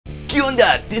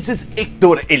onda? This is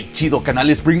Héctor El Chido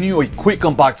Canales bringing you a quick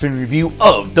unboxing review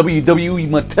of WWE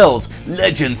Mattel's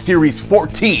Legend Series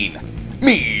 14,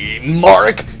 Mean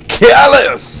Mark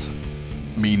Callous.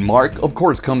 Mean Mark, of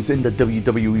course, comes in the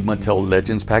WWE Mattel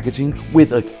Legends packaging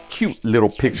with a cute little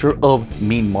picture of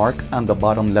Mean Mark on the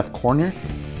bottom left corner,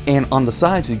 and on the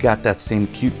sides you got that same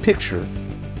cute picture.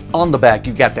 On the back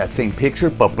you got that same picture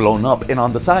but blown up, and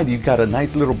on the side you got a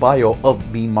nice little bio of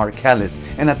Mean Mark Callous,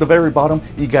 and at the very bottom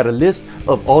you got a list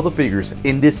of all the figures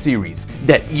in this series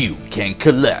that you can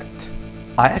collect.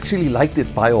 I actually like this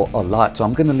bio a lot, so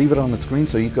I'm gonna leave it on the screen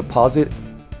so you could pause it.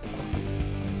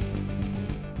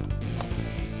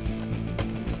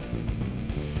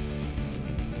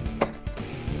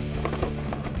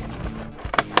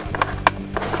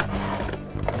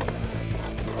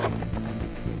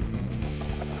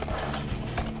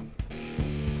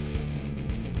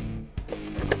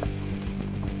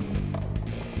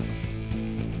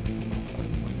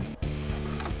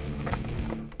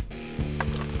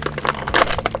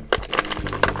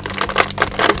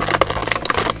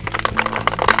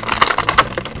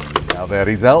 Now that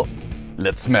he's out,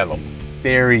 let's smell him.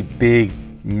 Very big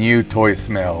new toy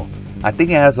smell. I think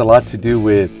it has a lot to do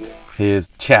with his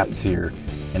chaps here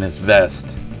and his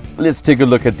vest. Let's take a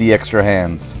look at the extra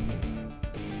hands.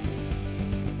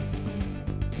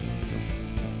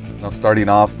 Now starting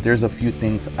off, there's a few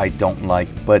things I don't like,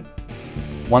 but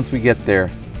once we get there,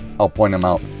 I'll point them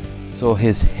out. So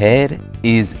his head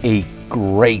is a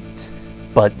great,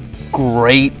 but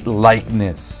great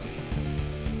likeness.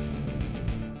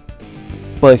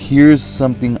 But here's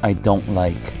something I don't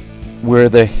like, where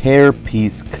the hair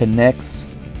piece connects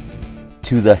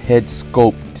to the head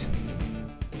sculpt.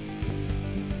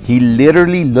 He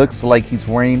literally looks like he's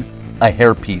wearing a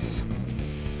hairpiece,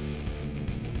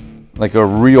 like a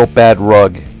real bad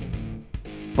rug.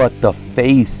 But the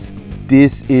face,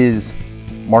 this is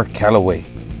Mark Calloway.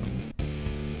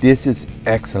 This is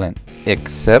excellent,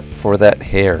 except for that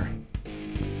hair.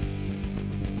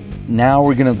 Now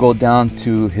we're gonna go down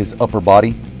to his upper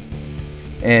body,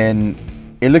 and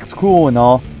it looks cool and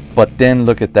all, but then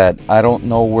look at that. I don't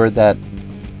know where that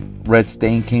red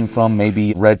stain came from.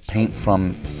 Maybe red paint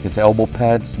from his elbow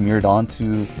pad smeared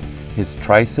onto his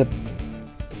tricep.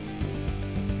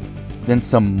 Then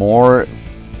some more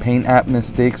paint app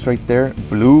mistakes right there.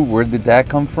 Blue, where did that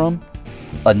come from?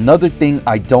 Another thing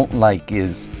I don't like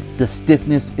is the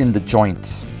stiffness in the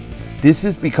joints. This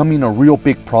is becoming a real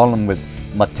big problem with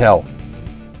Mattel.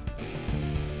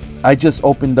 I just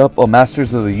opened up a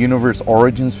Masters of the Universe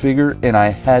Origins figure and I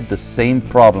had the same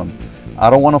problem. I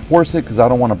don't want to force it because I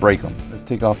don't want to break them. Let's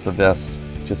take off the vest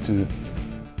just to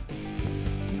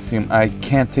see. I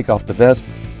can't take off the vest.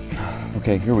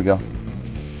 Okay, here we go.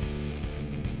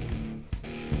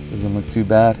 Doesn't look too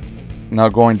bad. Now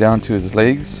going down to his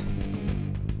legs.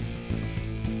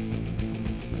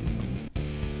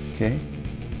 Okay,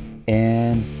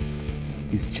 and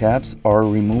these chaps are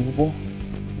removable.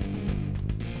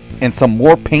 And some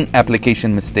more paint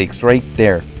application mistakes right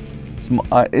there.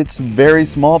 It's very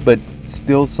small, but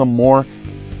still some more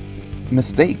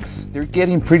mistakes. They're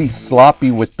getting pretty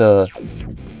sloppy with the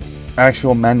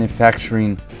actual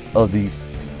manufacturing of these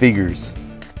figures.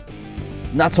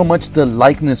 Not so much the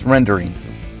likeness rendering,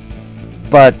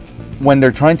 but when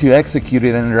they're trying to execute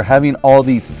it and they're having all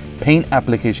these paint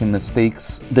application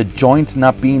mistakes, the joints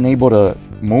not being able to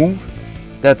move,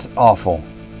 that's awful.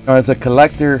 Now, as a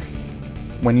collector,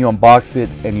 when you unbox it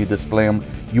and you display them,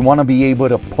 you want to be able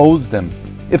to pose them.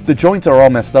 If the joints are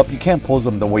all messed up, you can't pose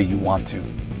them the way you want to.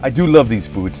 I do love these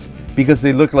boots because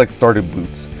they look like starter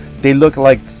boots. They look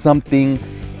like something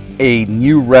a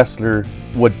new wrestler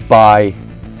would buy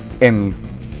and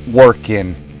work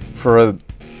in for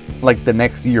like the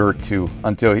next year or two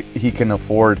until he can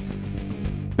afford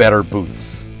better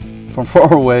boots. From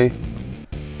far away,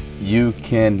 you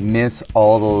can miss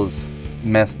all those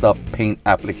messed up paint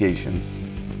applications.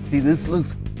 See, this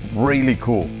looks really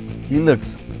cool. He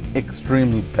looks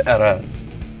extremely badass.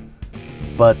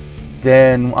 But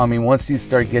then, I mean, once you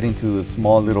start getting to the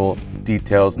small little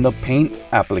details, the paint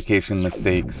application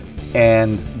mistakes,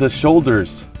 and the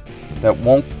shoulders that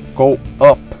won't go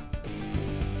up.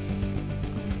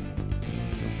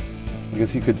 I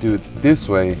guess you could do it this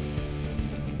way,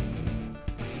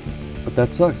 but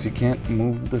that sucks. You can't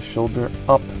move the shoulder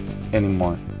up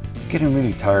anymore. Getting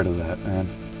really tired of that, man.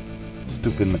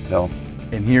 Stupid Mattel.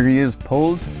 And here he is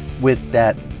posed with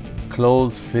that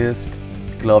closed fist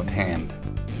gloved hand,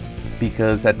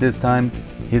 because at this time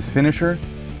his finisher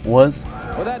was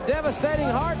with that devastating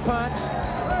hard punch.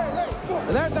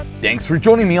 Thanks for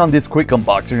joining me on this quick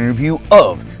unboxing review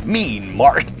of Mean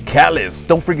Mark Callous.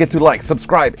 Don't forget to like,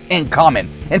 subscribe, and comment.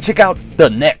 And check out the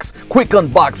next quick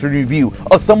unboxing review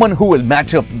of someone who will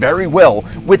match up very well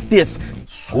with this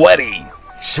sweaty,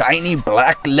 shiny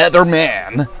black leather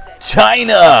man,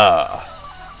 CHYNA.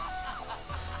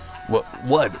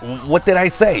 What did I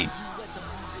say?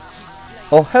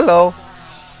 Oh, hello.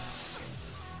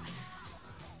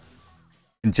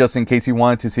 And just in case you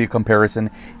wanted to see a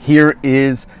comparison, here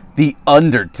is The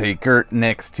Undertaker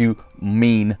next to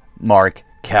Mean Mark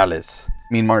Callous.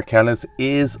 Mean Mark Callous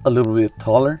is a little bit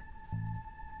taller.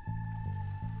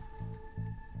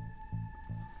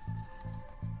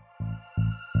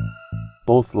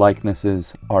 Both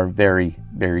likenesses are very,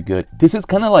 very good. This is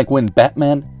kind of like when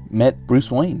Batman met Bruce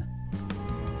Wayne.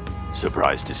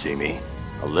 Surprised to see me?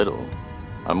 A little.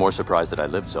 I'm more surprised that I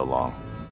lived so long.